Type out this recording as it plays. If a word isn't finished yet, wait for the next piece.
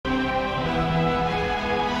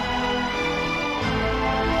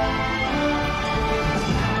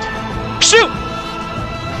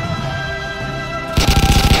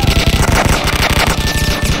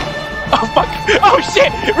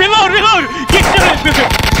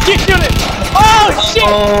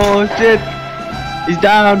Oh shit! He's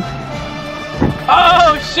down!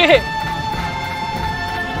 Oh shit!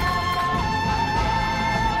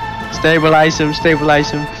 Stabilize him,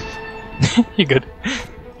 stabilize him. You good.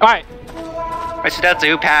 Alright. Wait, so that's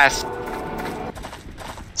who passed?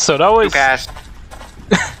 So that was... Who passed?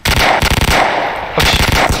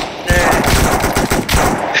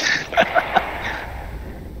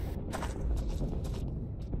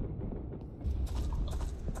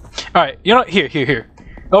 Oh, Alright, you know what? Here.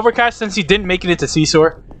 Overcast, since you didn't make it into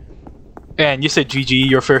CSOR, and you said GG,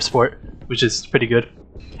 your first sport, which is pretty good.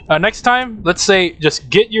 Next time, let's say, just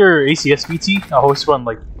get your ACS VT. I'll host one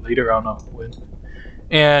like later on when.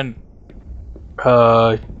 And,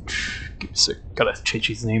 give me a sec. Gotta change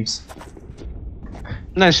these names.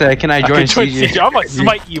 No, sir, can I join CJ? I'm gonna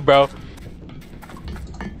smite you, bro.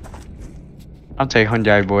 I'll take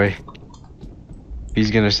Hyundai boy. He's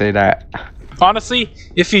gonna say that. Honestly,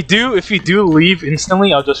 if you do leave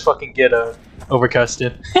instantly, I'll just fucking get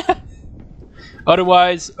overcasted.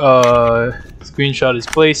 Otherwise, screenshot is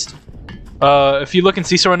placed. If you look in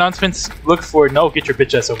CSOR announcements, look for no, get your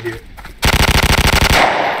bitch ass over here.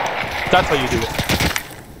 That's how you do it.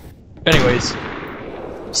 Anyways,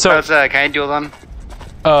 so can I duel them?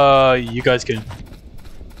 you guys can.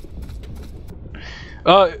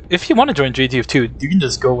 If you want to join JTF too, you can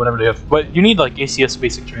just go whenever they have. But you need like ACS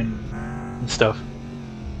basic training and stuff.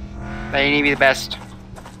 But you need to be the best.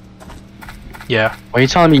 Yeah. Are you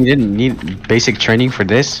telling me you didn't need basic training for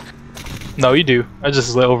this? No, you do. I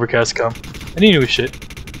just let Overcast come. And he knew his shit.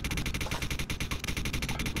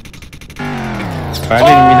 But I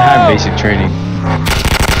didn't even have basic training.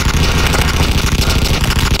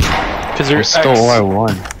 Cause you're still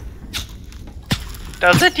OR1.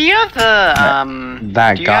 Does it? Do you have the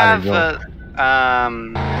That do you gotta have go.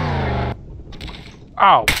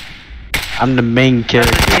 Ow. I'm the main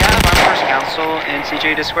character. Do you have Armed Forces Council in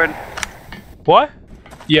CJ Discord? What?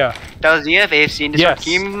 Yeah. Do you have AFC in Discord? Yes.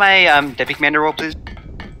 Can you give me my Deputy Commander role, please?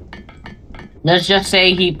 Let's just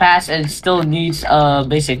say he passed and still needs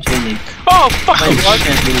basic training. Oh fuck!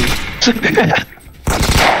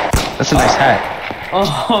 That's a nice hat.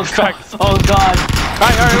 Oh god! Facts. Oh god!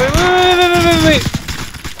 Alright, wait.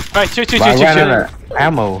 Alright, chill. I ran out of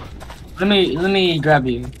ammo. Let me grab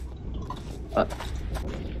you.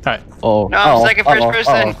 Alright. Oh. No, I'm second first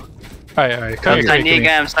person. Alright. Come I need here.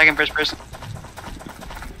 again. I'm second first person.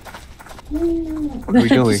 What are we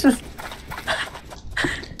doing?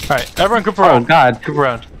 Alright, everyone group around. Oh god. Group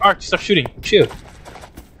around. Arch, stop shooting. Shoot.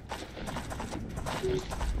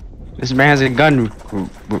 This man has a gun.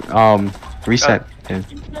 Reset. Yeah.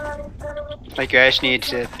 Like you guys need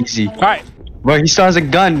to. Easy. Alright. Bro, he still has a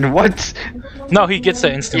gun. What? No, he gets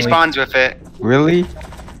that He instantly. spawns with it. Really?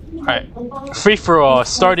 Alright. Free for all,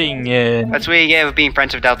 starting in... That's what you get with being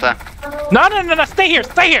friends with Delta. No, stay here!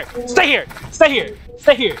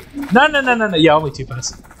 No. Yeah, only 2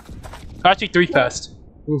 passed. Actually, 3 passed.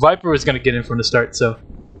 Viper was gonna get in from the start, so...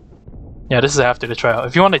 Yeah, this is after the tryout.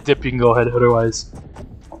 If you want to dip, you can go ahead, otherwise...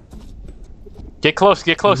 Get close.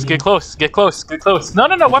 No,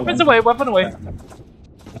 weapons away, weapon away.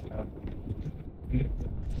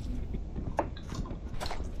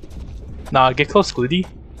 Nah, get close, Glitty.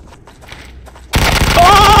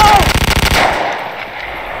 Oh!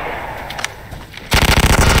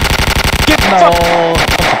 Get No.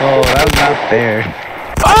 Oh, that was not fair.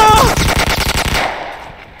 Oh!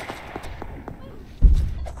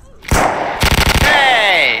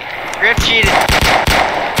 Hey! Griff cheated.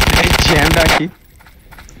 Hey, jam Ducky.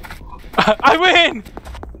 I win!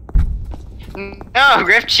 No,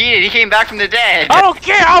 Griff cheated. He came back from the dead. I don't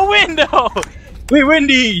care, I'll win though! We win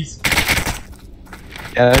these!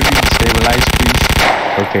 Yeah, stabilize,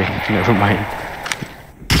 please. Okay, never mind.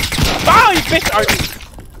 Oh, you bitch!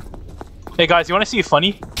 Hey guys, you wanna see a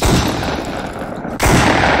funny?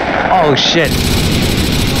 Oh shit.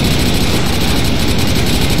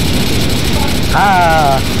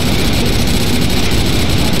 Ah.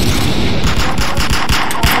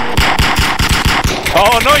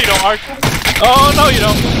 Oh no you don't, Ark! Oh no you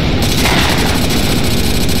don't!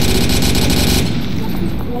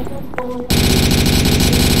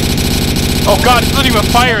 Oh god, it's not even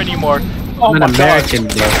fire anymore! Oh I'm my an American,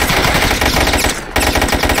 god! bro.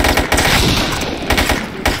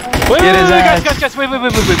 Wait, Get his ass. guys, wait,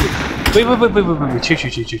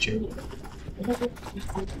 chill.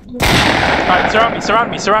 Alright, surround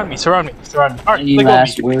me. Alright, Any let go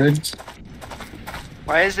last of me. words?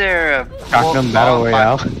 Why is there a Shotgun battle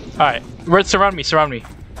royale. Alright, surround me.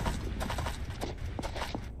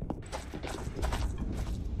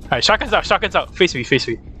 Alright, shotguns out. Face me.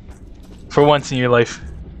 For once in your life.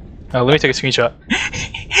 Let me take a screenshot.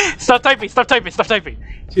 Stop Stop typing! Stop typing! Stop typing!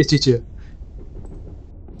 GG.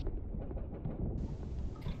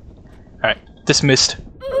 Alright, dismissed.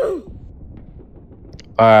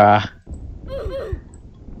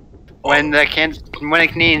 When the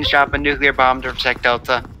Canadians drop a nuclear bomb to protect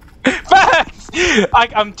Delta. Facts!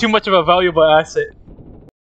 I'm too much of a valuable asset.